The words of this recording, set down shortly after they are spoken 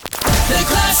The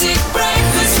Classic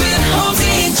Breakfast with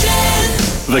Holmsey and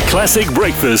Jen. The Classic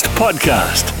Breakfast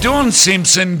Podcast. Dawn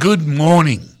Simpson, good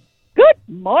morning. Good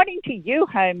morning to you,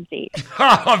 Holmesy.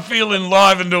 I feel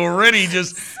enlivened already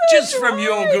just from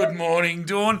your good morning,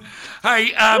 Dawn.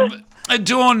 Hey,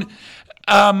 Dawn,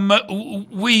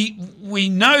 we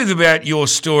know about your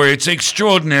story. It's an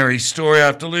extraordinary story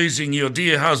after losing your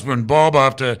dear husband, Bob,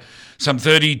 after some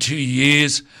 32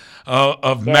 years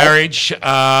of marriage.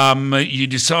 You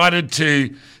decided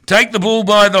to take the bull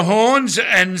by the horns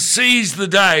and seize the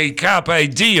day.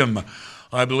 Carpe diem,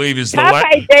 I believe, is the Latin.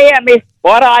 Carpe diem is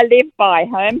what I live by,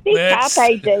 Holmesy.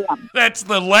 Carpe diem. That's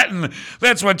the Latin.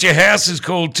 That's what your house is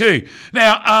called too.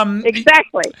 Now,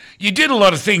 exactly. You did a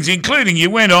lot of things, including you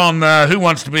went on Who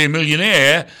Wants to Be a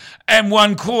Millionaire and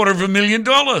won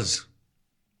 $250,000.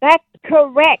 That's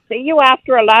correct. Are you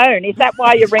after a loan? Is that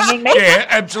why you're ringing me? Yeah,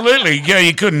 absolutely. Yeah,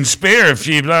 you couldn't spare a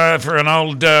few for an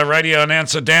old radio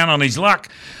announcer down on his luck.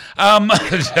 Now, depends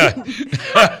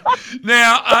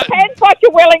what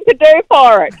you're willing to do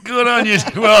for it. Good on you.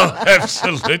 Well,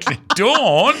 absolutely.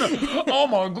 Dawn, oh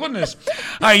my goodness.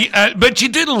 Hey, but you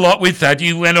did a lot with that.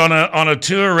 You went on a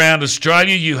tour around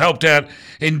Australia. You helped out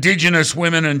Indigenous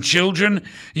women and children.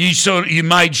 You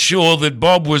made sure that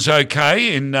Bob was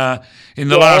okay in the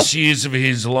last years of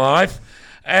his life.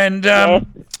 And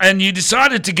and you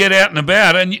decided to get out and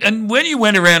about. And when you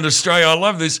went around Australia, I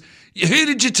love this, who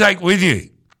did you take with you?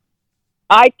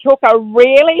 I took a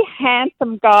really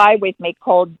handsome guy with me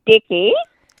called Dickie,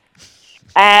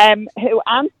 who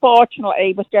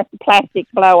unfortunately was just a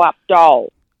plastic blow-up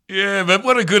doll. Yeah, but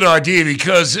what a good idea,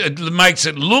 because it makes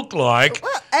it look like,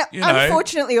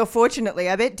 Unfortunately or fortunately,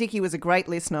 I bet Dickie was a great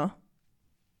listener.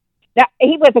 Now,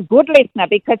 he was a good listener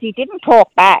because he didn't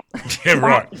talk back. Yeah,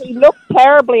 right. But he looked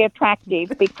terribly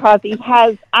attractive because he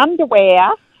has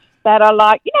underwear that are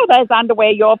like, those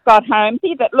underwear you've got,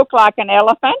 Holmesy, that look like an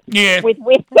elephant with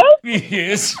whiskers?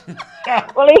 Yes.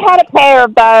 Well, he had a pair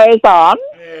of those on.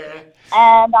 Yeah.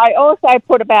 And I also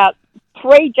put about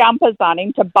 3 jumpers on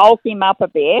him to bulk him up a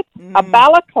bit, a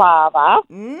balaclava,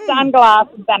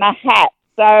 sunglasses and a hat.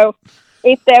 So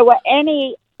if there were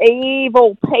any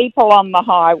evil people on the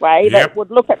highway that would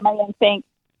look at me and think,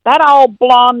 that old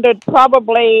blonde would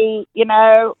probably,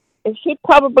 she'd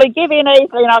probably give in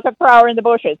easily and I could throw her in the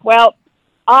bushes. Well,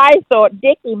 I thought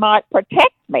Dickie might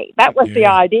protect me. That was the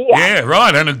idea. Yeah,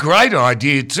 right, and a great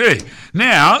idea too.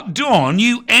 Now, Dawn,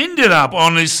 you ended up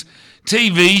on this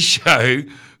TV show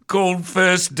called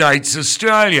First Dates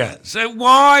Australia. So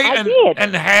why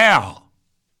and how?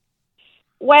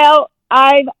 Well,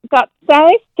 I got so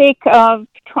sick of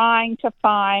trying to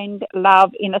find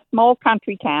love in a small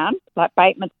country town like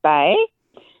Batemans Bay.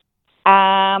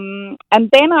 And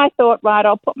then I thought, right,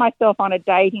 I'll put myself on a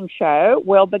dating show.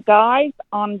 Well, the guys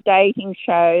on dating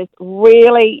shows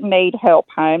really need help,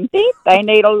 Holmesy. They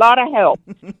need a lot of help.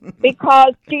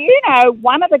 Because, do you know,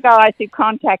 one of the guys who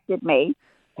contacted me,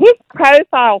 his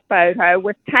profile photo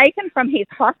was taken from his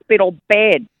hospital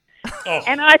bed. Oh.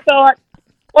 And I thought,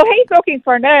 well, he's looking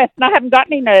for a nurse, and I haven't got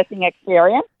any nursing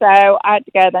experience, so I had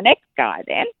to go to the next guy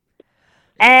then.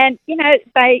 And,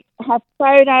 they have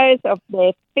photos of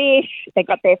their fish. They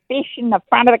got their fish in the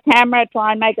front of the camera,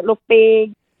 try and make it look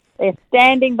big. They're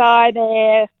standing by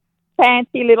their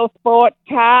fancy little sports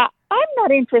car. I'm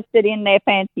not interested in their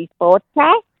fancy sports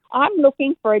car. I'm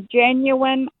looking for a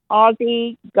genuine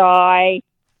Aussie guy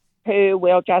who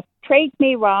will just treat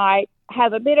me right,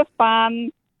 have a bit of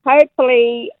fun,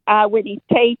 hopefully with his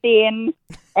teeth in,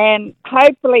 and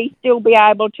hopefully still be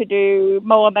able to do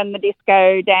more than the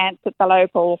disco dance at the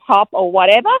local hop or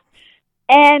whatever,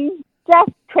 and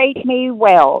just treat me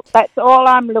well. That's all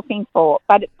I'm looking for,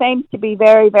 but it seems to be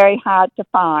very, very hard to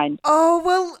find. Oh,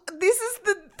 well, this is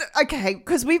okay,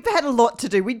 because we've had a lot to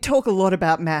do. We talk a lot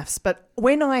about maths, but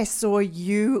when I saw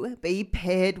you be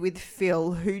paired with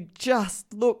Phil, who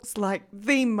just looks like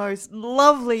the most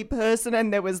lovely person,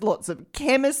 and there was lots of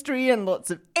chemistry and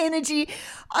lots of energy,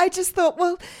 I just thought,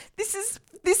 well, this is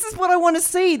what I want to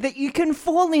see, that you can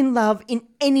fall in love in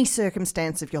any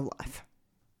circumstance of your life.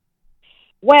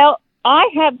 Well, I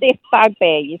have this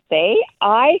bugbear, you see.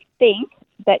 I think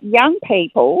that young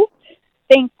people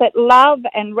think that love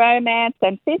and romance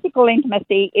and physical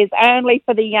intimacy is only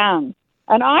for the young.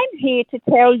 And I'm here to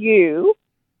tell you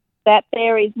that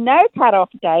there is no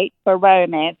cut-off date for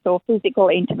romance or physical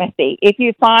intimacy if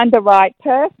you find the right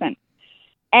person.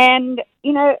 And,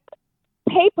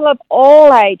 people of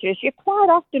all ages, you quite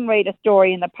often read a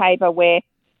story in the paper where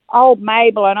old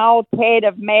Mabel and old Ted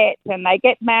have met and they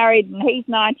get married and he's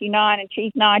 99 and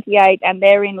she's 98 and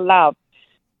they're in love.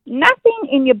 Nothing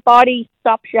in your body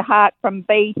stops your heart from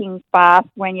beating fast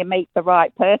when you meet the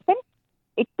right person.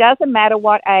 it doesn't matter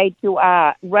what age you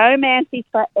are. Romance is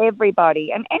for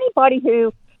everybody. And anybody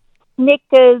who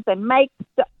snickers and makes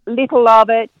little of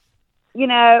it, you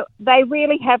know, they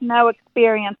really have no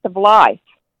experience of life.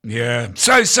 Yeah.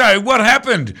 So what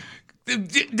happened?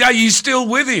 Are you still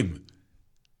with him?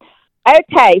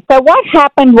 Okay, so what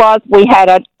happened was we had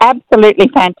an absolutely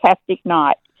fantastic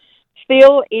night.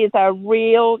 Phil is a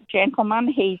real gentleman.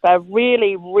 He's a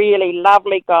really, really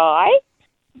lovely guy.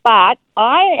 But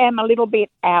I am a little bit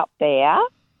out there,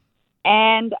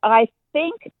 and I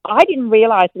think I didn't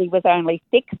realise that he was only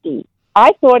 60.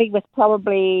 I thought he was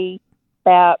probably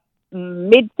about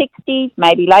mid-60s,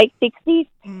 maybe late 60s.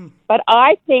 But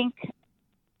I think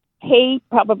he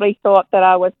probably thought that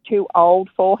I was too old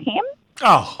for him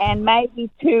and maybe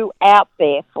too out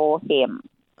there for him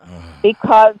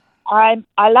because I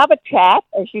love a chat,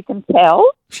 as you can tell,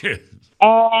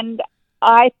 and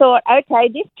I thought, okay,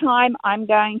 this time I'm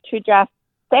going to just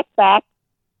step back,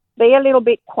 be a little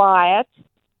bit quiet.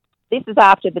 This is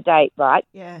after the date, right?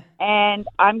 Yeah. And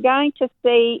I'm going to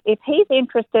see if he's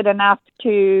interested enough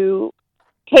to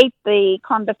keep the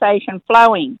conversation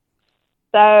flowing.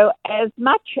 So as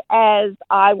much as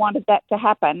I wanted that to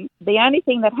happen, the only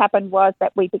thing that happened was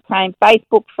that we became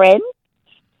Facebook friends,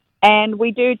 and we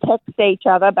do text each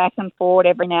other back and forward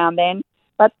every now and then,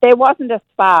 but there wasn't a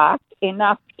spark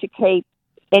enough to keep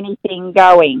anything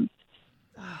going.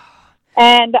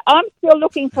 And I'm still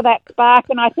looking for that spark,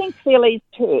 and I think Phil is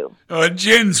too.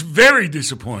 Jen's very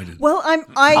disappointed. Well,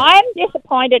 I'm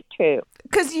disappointed too.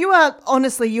 because you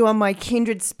are my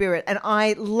kindred spirit, and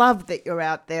I love that you're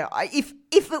out there. If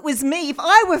it was me, if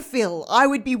I were Phil, I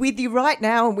would be with you right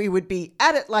now, and we would be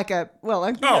at it like a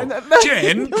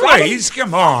Jen, please,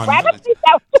 come on. Rabbit,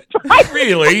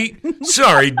 Really?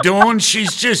 Sorry, Dawn,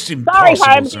 she's just sorry, impossible.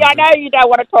 Holmesy, I know you don't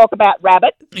want to talk about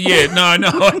rabbit. Yeah, no, I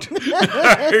don't.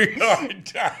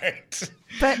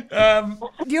 But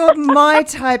you're my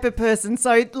type of person,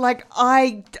 so like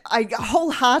I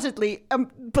wholeheartedly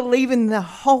believe in the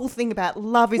whole thing about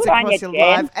love is Good on across you, your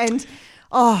Jen. life, and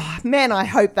oh man, I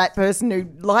hope that person who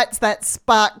lights that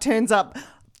spark turns up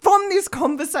from this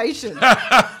conversation.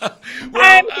 Haven't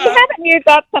you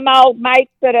got some old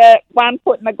mates that are one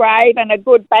foot in the grave and a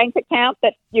good bank account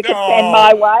that you could send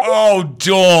my way? Oh,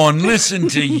 Dawn, listen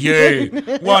to you.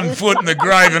 1 foot in the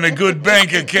grave and a good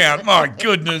bank account. My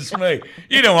goodness me.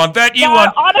 You don't want that.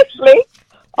 Honestly,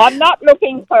 I'm not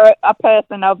looking for a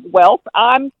person of wealth.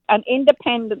 I'm an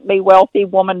independently wealthy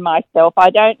woman myself. I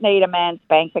don't need a man's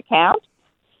bank account.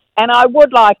 And I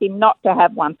would like him not to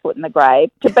have 1 foot in the grave,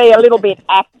 to be a little bit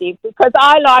active, because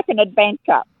I like an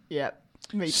adventure. Yeah,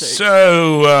 me too.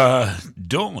 So,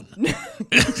 Dawn. You're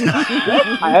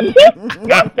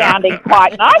sounding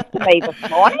quite nice to me this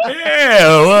morning.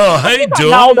 Yeah, well, hey, An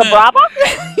Dawn. older brother.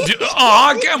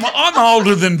 Come on, I'm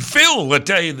older than Phil, to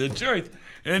tell you the truth.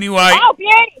 Anyway. Oh,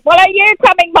 beauty. Well, are you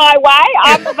coming my way?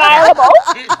 I'm available.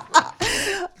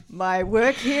 My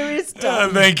work here is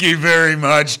done. Thank you very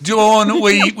much. Dawn,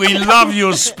 we love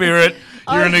your spirit.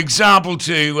 You're an example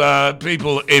to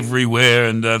people everywhere.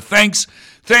 And thanks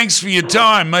for your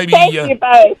time. Maybe Thank you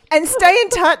both. And stay in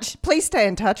touch. Please stay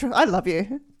in touch. I love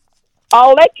you.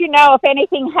 I'll let you know if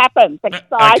anything happens.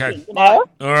 Exciting, okay. you know?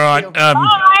 All right.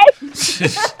 Bye.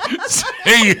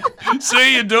 See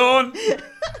you, Dawn. See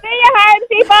you,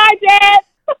 Holmesy. Bye, Jen.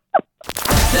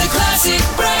 The Classic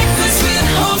Breakfast with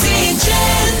Holmesy and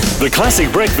Jen. The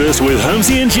Classic Breakfast with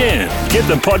Holmesy and Jen. Get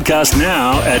the podcast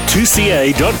now at 2ca.com.au.